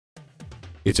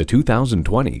It's a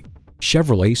 2020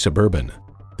 Chevrolet Suburban.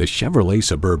 The Chevrolet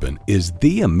Suburban is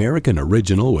the American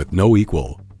original with no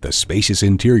equal. The spacious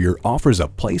interior offers a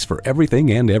place for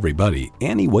everything and everybody,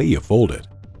 any way you fold it.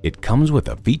 It comes with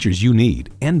the features you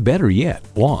need, and better yet,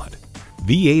 want.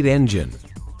 V8 engine,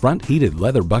 front heated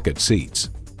leather bucket seats,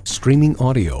 streaming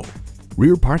audio,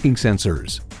 rear parking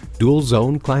sensors, dual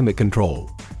zone climate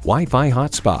control, Wi-Fi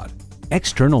hotspot,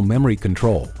 external memory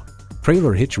control,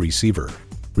 trailer hitch receiver,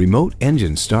 remote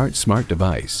engine start smart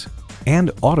device,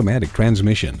 and automatic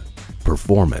transmission.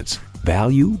 Performance,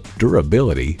 value,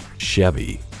 durability,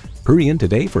 Chevy. Hurry in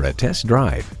today for a test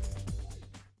drive.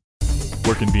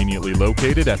 We're conveniently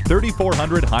located at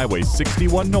 3400 Highway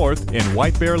 61 North in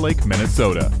White Bear Lake,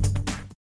 Minnesota.